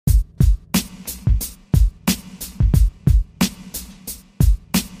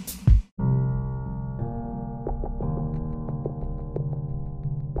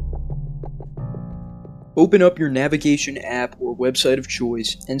Open up your navigation app or website of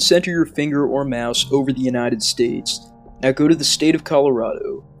choice and center your finger or mouse over the United States. Now go to the state of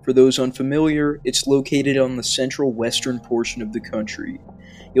Colorado. For those unfamiliar, it's located on the central western portion of the country.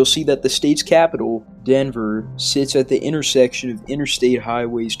 You'll see that the state's capital, Denver, sits at the intersection of Interstate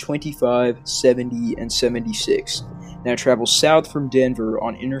Highways 25, 70, and 76. Now travel south from Denver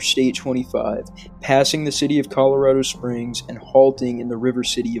on Interstate 25, passing the city of Colorado Springs and halting in the river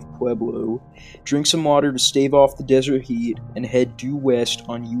city of Pueblo. Drink some water to stave off the desert heat and head due west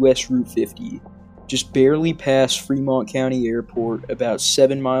on US Route 50. Just barely past Fremont County Airport, about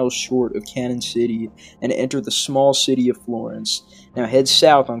 7 miles short of Cannon City, and enter the small city of Florence. Now head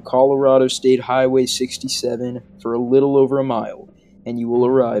south on Colorado State Highway 67 for a little over a mile, and you will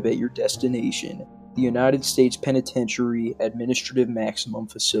arrive at your destination, the United States Penitentiary Administrative Maximum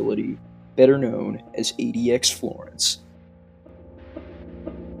Facility, better known as ADX Florence.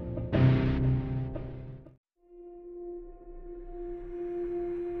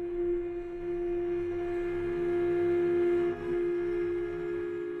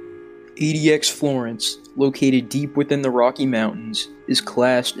 ADX Florence, located deep within the Rocky Mountains, is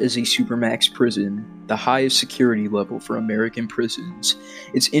classed as a supermax prison, the highest security level for American prisons.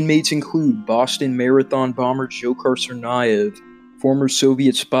 Its inmates include Boston Marathon bomber Dzhokhar Tsarnaev, former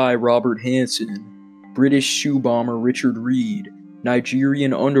Soviet spy Robert Hansen, British shoe bomber Richard Reed,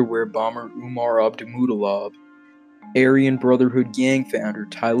 Nigerian underwear bomber Umar Abdulmutallab, Aryan Brotherhood gang founder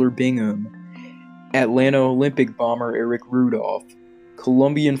Tyler Bingham, Atlanta Olympic bomber Eric Rudolph,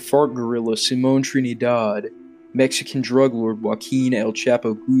 Colombian FARC guerrilla Simon Trinidad, Mexican drug lord Joaquin El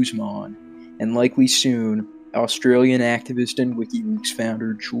Chapo Guzman, and likely soon, Australian activist and WikiLeaks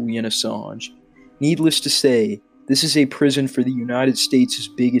founder Julian Assange. Needless to say, this is a prison for the United States'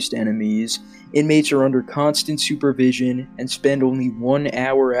 biggest enemies. Inmates are under constant supervision and spend only 1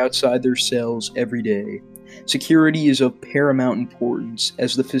 hour outside their cells every day. Security is of paramount importance,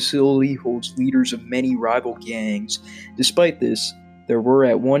 as the facility holds leaders of many rival gangs. Despite this, there were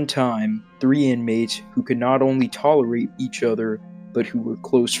at one time 3 inmates who could not only tolerate each other, but who were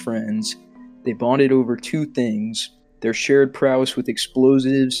close friends. They bonded over 2 things: their shared prowess with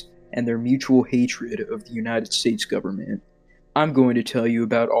explosives and their mutual hatred of the United States government. I'm going to tell you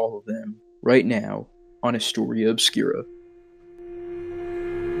about all of them, right now, on Historia Obscura.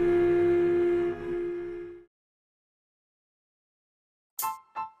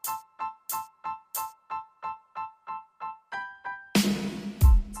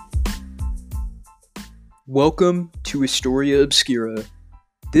 Welcome to Historia Obscura.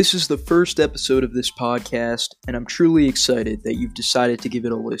 This is the first episode of this podcast, and I'm truly excited that you've decided to give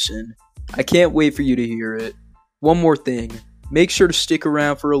it a listen. I can't wait for you to hear it. One more thing, make sure to stick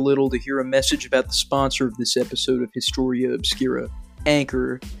around for a little to hear a message about the sponsor of this episode of Historia Obscura,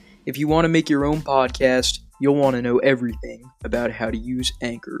 Anchor. If you want to make your own podcast, you'll want to know everything about how to use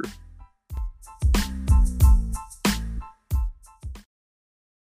Anchor.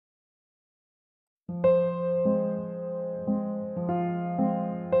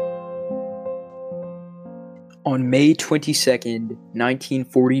 On May 22nd,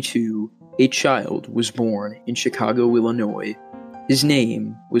 1942, a child was born in Chicago, Illinois. His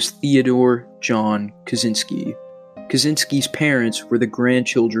name was Theodore John Kaczynski. Kaczynski's parents were the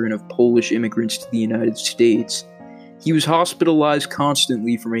grandchildren of Polish immigrants to the United States. He was hospitalized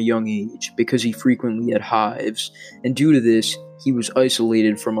constantly from a young age because he frequently had hives, and due to this, he was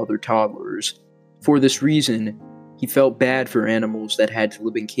isolated from other toddlers. For this reason, he felt bad for animals that had to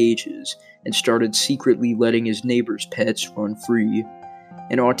live in cages, and started secretly letting his neighbors' pets run free.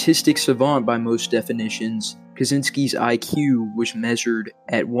 An autistic savant by most definitions, Kaczynski's IQ was measured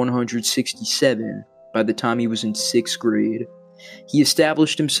at 167 by the time he was in 6th grade. He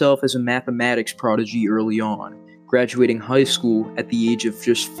established himself as a mathematics prodigy early on, graduating high school at the age of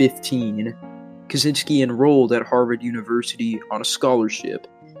just 15. Kaczynski enrolled at Harvard University on a scholarship,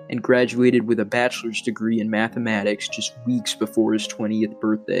 and graduated with a bachelor's degree in mathematics just weeks before his 20th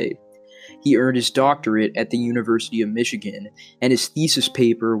birthday. He earned his doctorate at the University of Michigan, and his thesis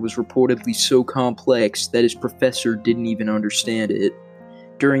paper was reportedly so complex that his professor didn't even understand it.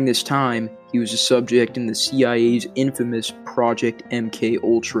 During this time, he was a subject in the CIA's infamous Project MK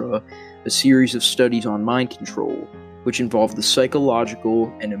Ultra, a series of studies on mind control, which involved the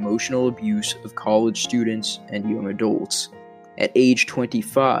psychological and emotional abuse of college students and young adults. At age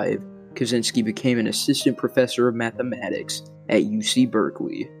 25, Kaczynski became an assistant professor of mathematics at UC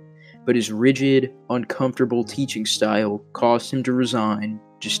Berkeley, but his rigid, uncomfortable teaching style caused him to resign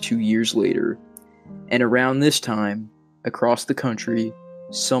just 2 years later. And around this time, across the country,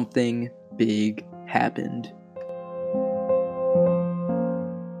 something big happened.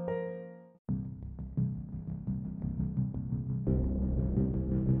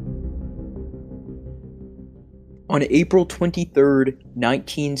 On April 23,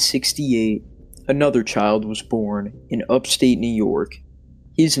 1968, another child was born in upstate New York.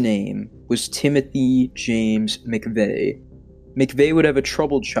 His name was Timothy James McVeigh. McVeigh would have a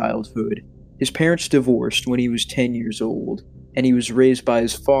troubled childhood. His parents divorced when he was 10 years old, and he was raised by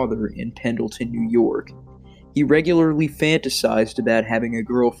his father in Pendleton, New York. He regularly fantasized about having a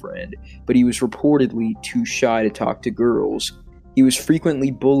girlfriend, but he was reportedly too shy to talk to girls. He was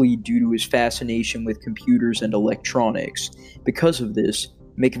frequently bullied due to his fascination with computers and electronics. Because of this,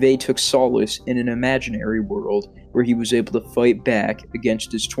 McVeigh took solace in an imaginary world where he was able to fight back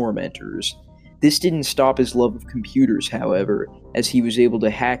against his tormentors. This didn't stop his love of computers, however, as he was able to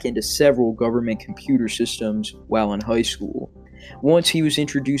hack into several government computer systems while in high school. Once he was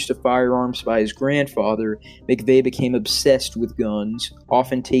introduced to firearms by his grandfather, McVeigh became obsessed with guns,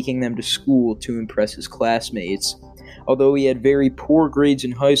 often taking them to school to impress his classmates. Although he had very poor grades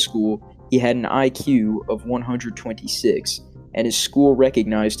in high school, he had an IQ of 126, and his school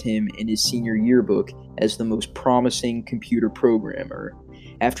recognized him in his senior yearbook as the most promising computer programmer.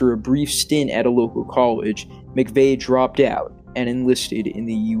 After a brief stint at a local college, McVeigh dropped out and enlisted in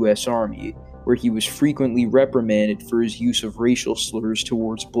the U.S. Army, where he was frequently reprimanded for his use of racial slurs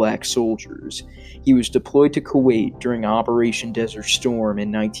towards black soldiers. He was deployed to Kuwait during Operation Desert Storm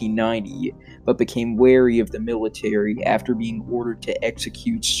in 1990, but became wary of the military after being ordered to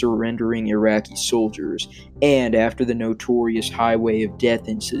execute surrendering Iraqi soldiers, and after the notorious Highway of Death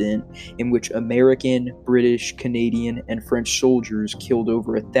incident, in which American, British, Canadian, and French soldiers killed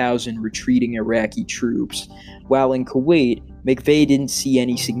over 1,000 retreating Iraqi troops. While in Kuwait, McVeigh didn't see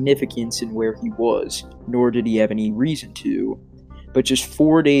any significance in where he was, nor did he have any reason to. But just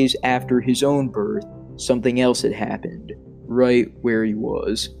 4 days after his own birth, something else had happened, right where he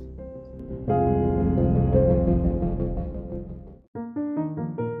was.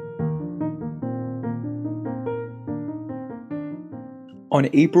 On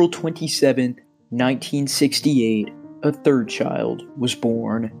April 27, 1968, a third child was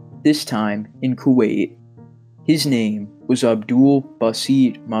born, this time in Kuwait. His name was Abdul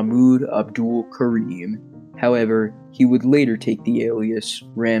Basit Mahmoud Abdul Karim. However, he would later take the alias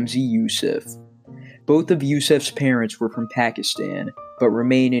Ramzi Youssef. Both of Youssef's parents were from Pakistan, but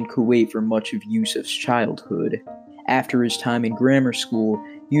remained in Kuwait for much of Youssef's childhood. After his time in grammar school,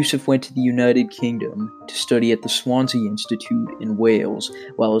 Youssef went to the United Kingdom to study at the Swansea Institute in Wales,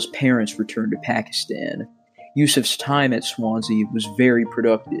 while his parents returned to Pakistan. Youssef's time at Swansea was very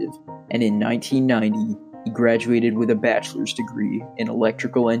productive, and in 1990, he graduated with a bachelor's degree in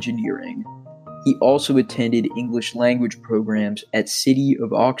electrical engineering. He also attended English language programs at City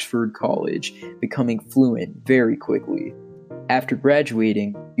of Oxford College, becoming fluent very quickly. After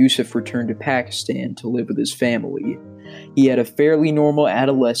graduating, Youssef returned to Pakistan to live with his family. He had a fairly normal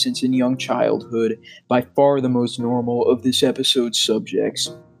adolescence and young childhood, by far the most normal of this episode's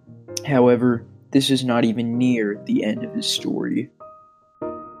subjects. However, this is not even near the end of his story.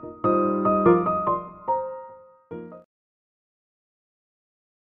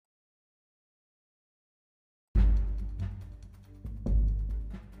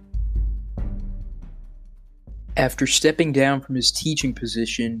 After stepping down from his teaching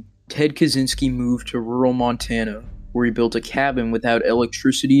position, Ted Kaczynski moved to rural Montana, where he built a cabin without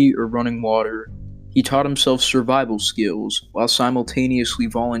electricity or running water. He taught himself survival skills while simultaneously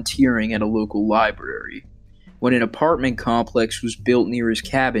volunteering at a local library. When an apartment complex was built near his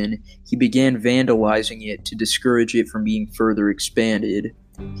cabin, he began vandalizing it to discourage it from being further expanded.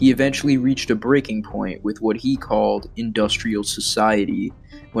 He eventually reached a breaking point with what he called industrial society,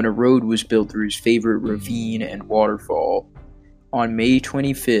 when a road was built through his favorite ravine and waterfall. On May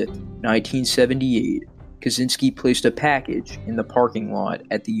 25, 1978, Kaczynski placed a package in the parking lot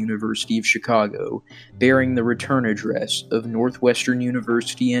at the University of Chicago, bearing the return address of Northwestern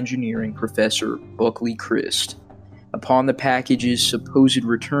University engineering professor Buckley Crist. Upon the package's supposed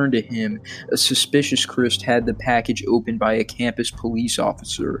return to him, a suspicious Crist had the package opened by a campus police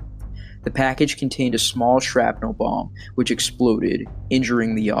officer. The package contained a small shrapnel bomb, which exploded,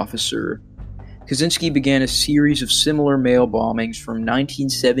 injuring the officer. Kaczynski began a series of similar mail bombings from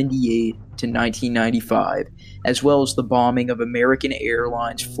 1978 to 1995, as well as the bombing of American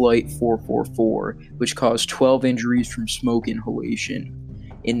Airlines Flight 444, which caused 12 injuries from smoke inhalation.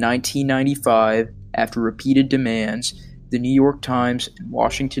 In 1995, after repeated demands, the New York Times and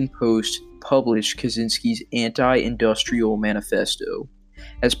Washington Post published Kaczynski's anti-industrial manifesto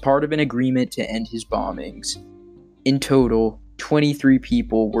as part of an agreement to end his bombings. In total, 23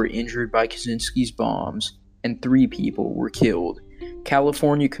 people were injured by Kaczynski's bombs, and 3 people were killed.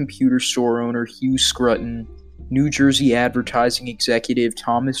 California computer store owner Hugh Scruton, New Jersey advertising executive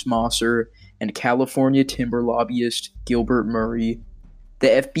Thomas Mosser, and California timber lobbyist Gilbert Murray. The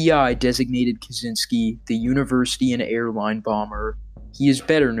FBI designated Kaczynski the university and airline bomber. He is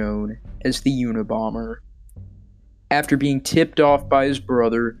better known as the Unabomber. After being tipped off by his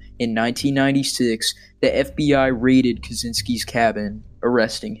brother in 1996, the FBI raided Kaczynski's cabin,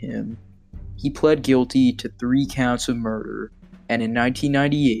 arresting him. He pled guilty to 3 counts of murder, and in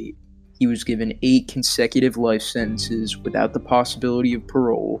 1998, he was given 8 consecutive life sentences without the possibility of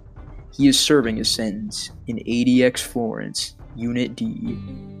parole. He is serving a sentence in ADX Florence, Unit D.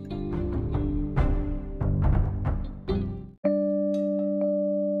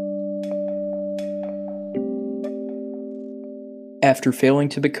 After failing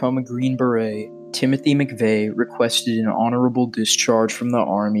to become a Green Beret, Timothy McVeigh requested an honorable discharge from the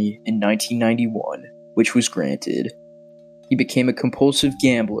Army in 1991, which was granted. He became a compulsive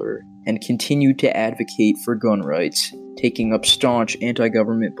gambler and continued to advocate for gun rights, taking up staunch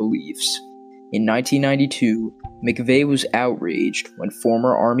anti-government beliefs. In 1992, McVeigh was outraged when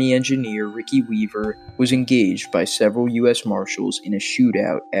former Army engineer Ricky Weaver was engaged by several U.S. Marshals in a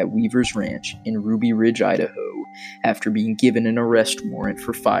shootout at Weaver's Ranch in Ruby Ridge, Idaho, after being given an arrest warrant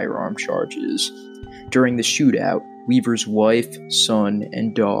for firearm charges. During the shootout, Weaver's wife, son,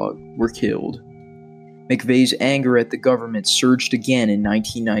 and dog were killed. McVeigh's anger at the government surged again in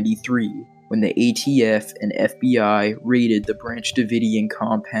 1993 when the ATF and FBI raided the Branch Davidian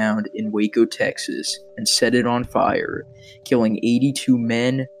compound in Waco, Texas, and set it on fire, killing 82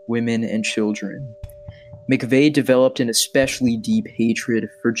 men, women, and children. McVeigh developed an especially deep hatred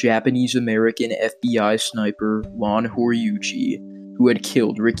for Japanese-American FBI sniper Lon Horiuchi, who had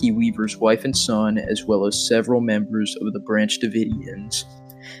killed Ricky Weaver's wife and son, as well as several members of the Branch Davidians.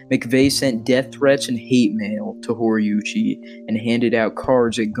 McVeigh sent death threats and hate mail to Horiuchi and handed out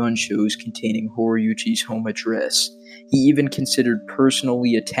cards at gun shows containing Horiuchi's home address. He even considered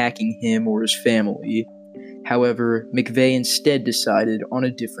personally attacking him or his family. However, McVeigh instead decided on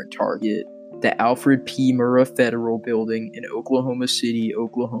a different target, the Alfred P. Murrah Federal Building in Oklahoma City,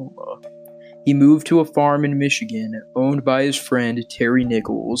 Oklahoma. He moved to a farm in Michigan, owned by his friend Terry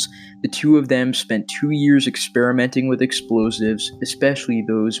Nichols. The two of them spent 2 years experimenting with explosives, especially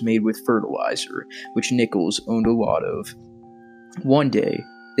those made with fertilizer, which Nichols owned a lot of. One day,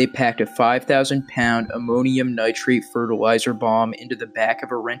 they packed a 5,000-pound ammonium nitrate fertilizer bomb into the back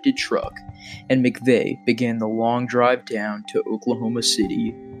of a rented truck, and McVeigh began the long drive down to Oklahoma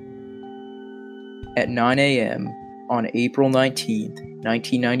City. At 9 a.m. on April 19,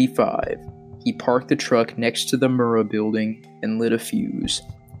 1995, he parked the truck next to the Murrah building and lit a fuse.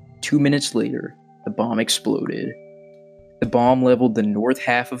 2 minutes later, the bomb exploded. The bomb leveled the north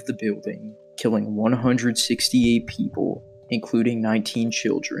half of the building, killing 168 people, including 19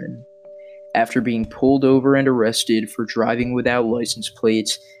 children. After being pulled over and arrested for driving without license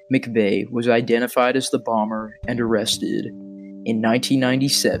plates, McVeigh was identified as the bomber and arrested. In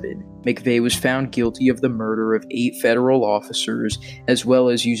 1997, McVeigh was found guilty of the murder of 8 federal officers, as well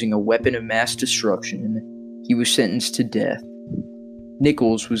as using a weapon of mass destruction. He was sentenced to death.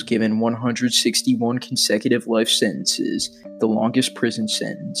 Nichols was given 161 consecutive life sentences, the longest prison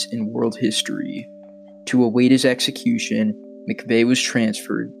sentence in world history. To await his execution, McVeigh was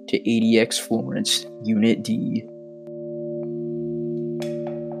transferred to ADX Florence, Unit D.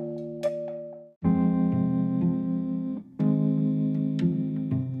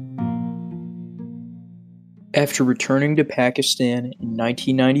 After returning to Pakistan in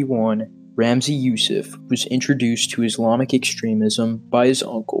 1991, Ramzi Youssef was introduced to Islamic extremism by his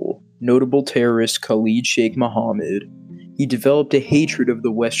uncle, notable terrorist Khalid Sheikh Mohammed. He developed a hatred of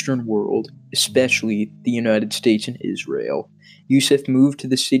the Western world, especially the United States and Israel. Youssef moved to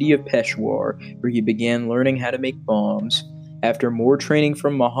the city of Peshawar, where he began learning how to make bombs. After more training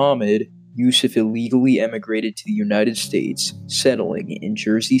from Mohammed, Youssef illegally emigrated to the United States, settling in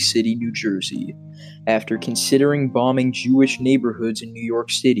Jersey City, New Jersey. After considering bombing Jewish neighborhoods in New York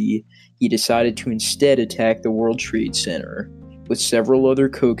City, he decided to instead attack the World Trade Center. With several other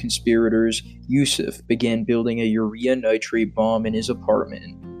co-conspirators, Youssef began building a urea nitrate bomb in his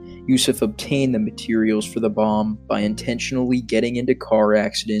apartment. Youssef obtained the materials for the bomb by intentionally getting into car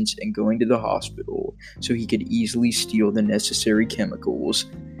accidents and going to the hospital so he could easily steal the necessary chemicals.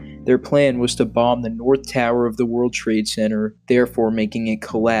 Their plan was to bomb the North Tower of the World Trade Center, therefore making it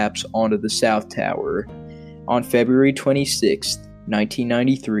collapse onto the South Tower. On February 26,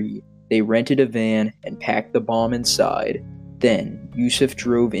 1993, they rented a van and packed the bomb inside. Then, Youssef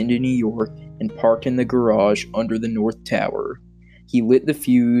drove into New York and parked in the garage under the North Tower. He lit the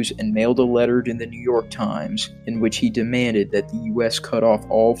fuse and mailed a letter to the New York Times in which he demanded that the U.S. cut off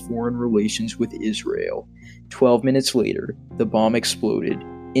all foreign relations with Israel. 12 minutes later, the bomb exploded,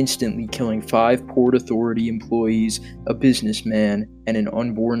 instantly killing 5 Port Authority employees, a businessman, and an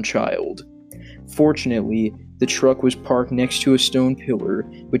unborn child. Fortunately, the truck was parked next to a stone pillar,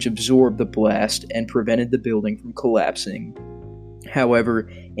 which absorbed the blast and prevented the building from collapsing. However,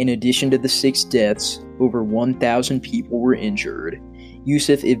 in addition to the 6 deaths, over 1,000 people were injured.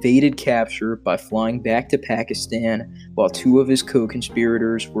 Yusuf evaded capture by flying back to Pakistan, while 2 of his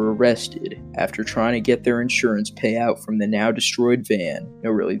co-conspirators were arrested after trying to get their insurance payout from the now destroyed van.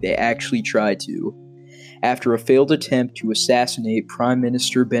 No, really, they actually tried to. After a failed attempt to assassinate Prime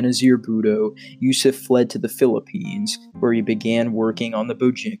Minister Benazir Bhutto, Yusuf fled to the Philippines, where he began working on the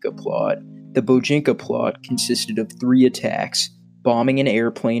Bojinka plot. The Bojinka plot consisted of 3 attacks: bombing an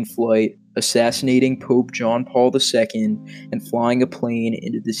airplane flight, assassinating Pope John Paul II, and flying a plane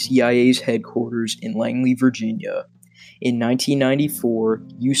into the CIA's headquarters in Langley, Virginia. In 1994,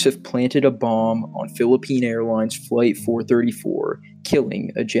 Yusuf planted a bomb on Philippine Airlines Flight 434,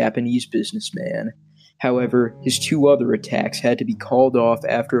 killing a Japanese businessman. However, his 2 other attacks had to be called off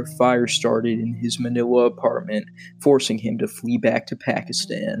after a fire started in his Manila apartment, forcing him to flee back to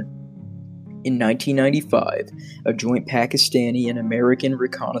Pakistan. In 1995, a joint Pakistani and American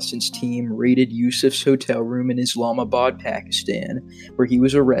reconnaissance team raided Yusuf's hotel room in Islamabad, Pakistan, where he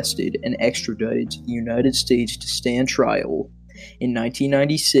was arrested and extradited to the United States to stand trial. In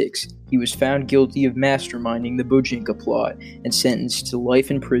 1996, he was found guilty of masterminding the Bojinka plot and sentenced to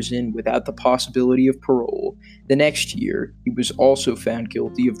life in prison without the possibility of parole. The next year, he was also found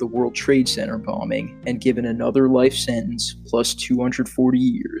guilty of the World Trade Center bombing and given another life sentence plus 240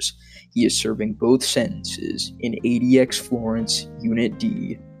 years. He is serving both sentences in ADX Florence, Unit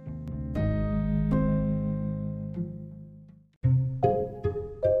D.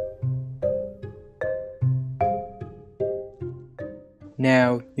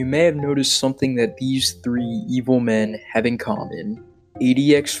 Now, you may have noticed something that these 3 evil men have in common.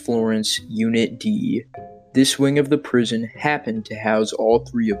 ADX Florence, Unit D. This wing of the prison happened to house all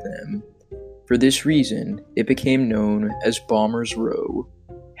 3 of them. For this reason, it became known as Bombers Row.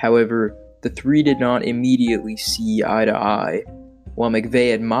 However, the 3 did not immediately see eye to eye. While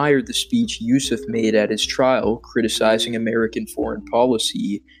McVeigh admired the speech Yusuf made at his trial criticizing American foreign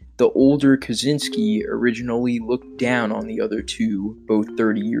policy, the older Kaczynski originally looked down on the other 2, both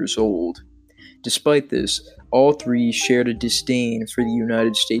 30 years old. Despite this, all 3 shared a disdain for the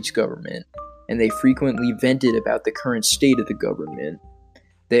United States government, and they frequently vented about the current state of the government.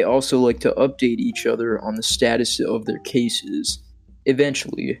 They also liked to update each other on the status of their cases.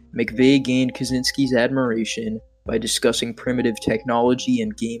 Eventually, McVeigh gained Kaczynski's admiration by discussing primitive technology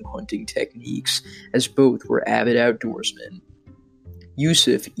and game hunting techniques, as both were avid outdoorsmen.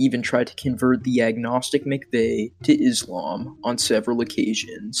 Yusuf even tried to convert the agnostic McVeigh to Islam on several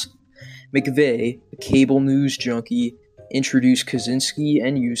occasions. McVeigh, a cable news junkie, introduced Kaczynski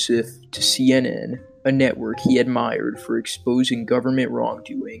and Yusuf to CNN, a network he admired for exposing government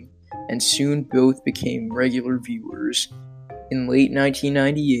wrongdoing, and soon both became regular viewers. In late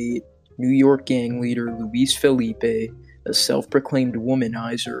 1998, New York gang leader Luis Felipe, a self-proclaimed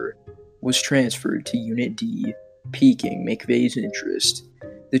womanizer, was transferred to Unit D, piquing McVeigh's interest.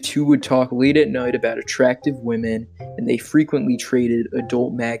 The 2 would talk late at night about attractive women, and they frequently traded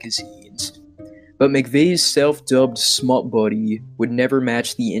adult magazines. But McVeigh's self-dubbed smut buddy would never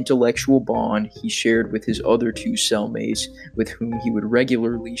match the intellectual bond he shared with his other 2 cellmates, with whom he would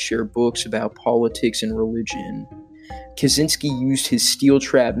regularly share books about politics and religion. Kaczynski used his steel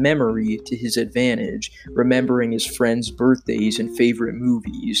trap memory to his advantage, remembering his friends' birthdays and favorite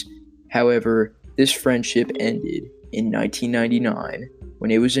movies. However, this friendship ended in 1999 when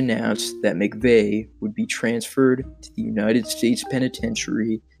it was announced that McVeigh would be transferred to the United States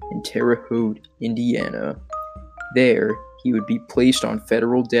Penitentiary in Terre Haute, Indiana. There, he would be placed on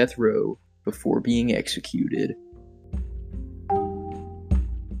federal death row before being executed.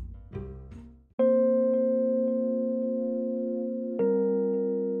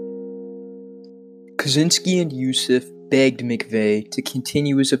 Kaczynski and Yusuf begged McVeigh to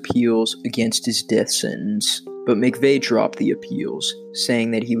continue his appeals against his death sentence, but McVeigh dropped the appeals,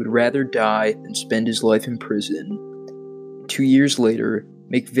 saying that he would rather die than spend his life in prison. 2 years later,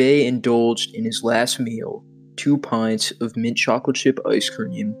 McVeigh indulged in his last meal, 2 pints of mint chocolate chip ice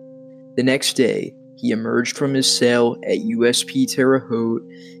cream. The next day, he emerged from his cell at USP Terre Haute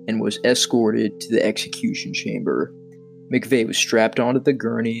and was escorted to the execution chamber. McVeigh was strapped onto the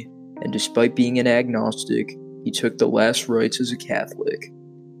gurney, and despite being an agnostic, he took the last rites as a Catholic.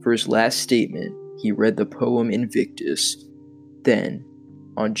 For his last statement, he read the poem Invictus. Then,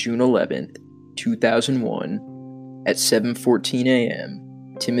 on June 11th, 2001, at 7:14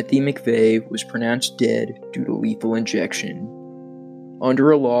 a.m., Timothy McVeigh was pronounced dead due to lethal injection.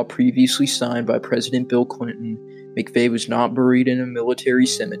 Under a law previously signed by President Bill Clinton, McVeigh was not buried in a military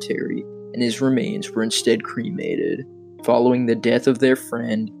cemetery, and his remains were instead cremated. Following the death of their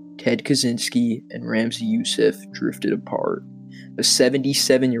friend, Ted Kaczynski and Ramzi Youssef drifted apart. A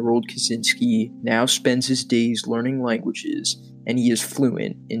 77-year-old Kaczynski now spends his days learning languages, and he is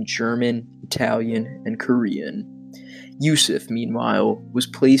fluent in German, Italian, and Korean. Youssef, meanwhile, was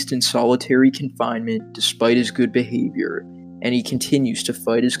placed in solitary confinement despite his good behavior, and he continues to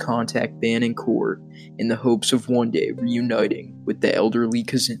fight his contact ban in court in the hopes of one day reuniting with the elderly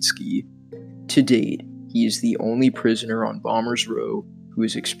Kaczynski. To date, he is the only prisoner on Bombers Row who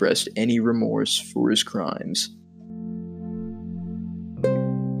has expressed any remorse for his crimes.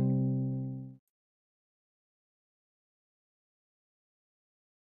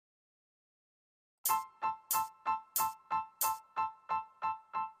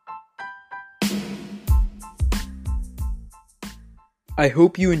 I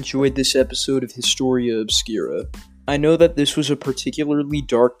hope you enjoyed this episode of Historia Obscura. I know that this was a particularly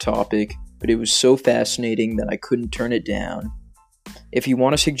dark topic, but it was so fascinating that I couldn't turn it down. If you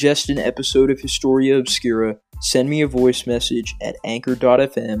want to suggest an episode of Historia Obscura, send me a voice message at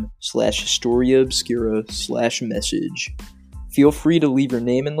anchor.fm/historiaobscura/message. Feel free to leave your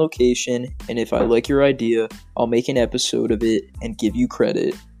name and location, and if I like your idea, I'll make an episode of it and give you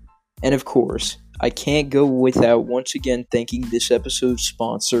credit. And of course, I can't go without once again thanking this episode's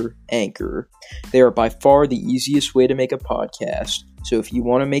sponsor, Anchor. They are by far the easiest way to make a podcast, so if you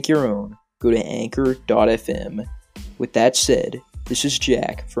want to make your own, go to anchor.fm. With that said, this is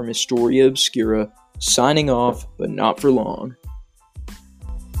Jack from Historia Obscura, signing off, but not for long.